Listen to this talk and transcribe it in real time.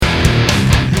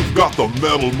got the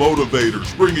Metal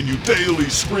Motivators bringing you daily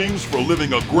screams for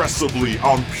living aggressively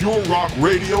on Pure Rock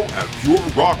Radio at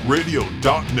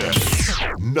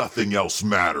purerockradio.net. Nothing else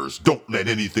matters. Don't let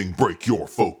anything break your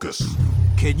focus.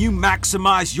 Can you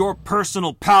maximize your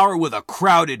personal power with a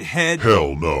crowded head?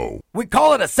 Hell no. We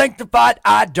call it a sanctified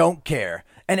I don't care.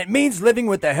 And it means living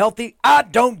with a healthy I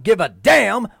don't give a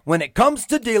damn when it comes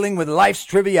to dealing with life's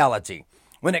triviality.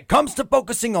 When it comes to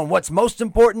focusing on what's most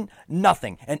important,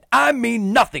 nothing, and I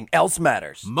mean nothing else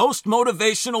matters. Most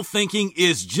motivational thinking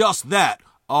is just that.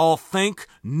 All think,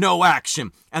 no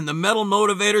action. And the Metal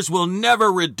Motivators will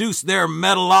never reduce their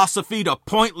metalosophy to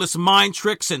pointless mind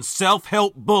tricks and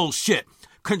self-help bullshit.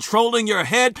 Controlling your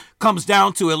head comes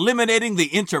down to eliminating the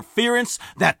interference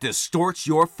that distorts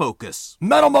your focus.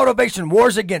 Metal Motivation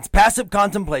wars against passive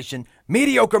contemplation,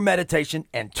 mediocre meditation,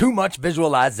 and too much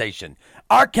visualization.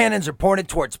 Our cannons are pointed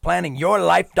towards planning your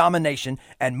life domination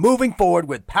and moving forward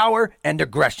with power and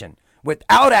aggression.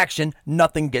 Without action,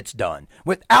 nothing gets done.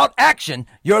 Without action,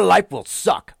 your life will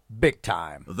suck big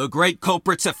time. The great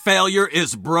culprit to failure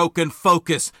is broken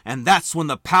focus, and that's when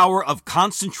the power of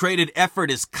concentrated effort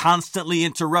is constantly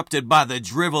interrupted by the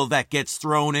drivel that gets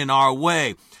thrown in our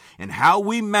way. And how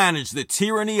we manage the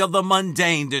tyranny of the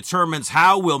mundane determines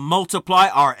how we'll multiply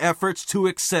our efforts to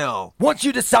excel. Once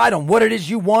you decide on what it is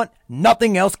you want,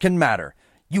 nothing else can matter.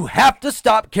 You have to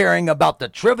stop caring about the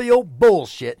trivial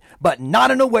bullshit, but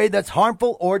not in a way that's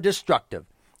harmful or destructive.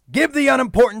 Give the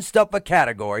unimportant stuff a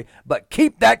category, but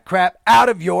keep that crap out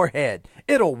of your head.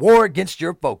 It'll war against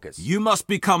your focus. You must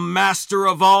become master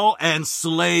of all and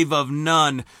slave of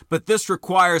none. But this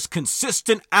requires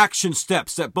consistent action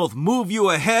steps that both move you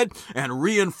ahead and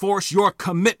reinforce your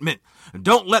commitment.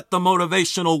 Don't let the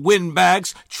motivational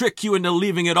windbags trick you into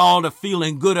leaving it all to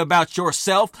feeling good about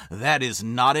yourself. That is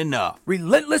not enough.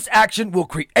 Relentless action will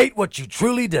create what you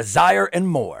truly desire and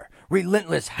more.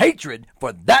 Relentless hatred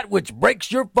for that which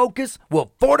breaks your focus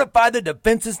will fortify the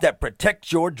defenses that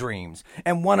protect your dreams.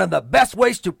 And one of the best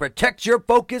ways to protect your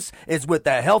focus is with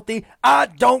a healthy, I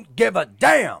don't give a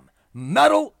damn.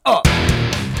 Metal up.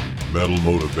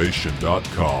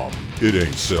 MetalMotivation.com. It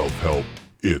ain't self-help,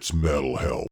 it's metal help.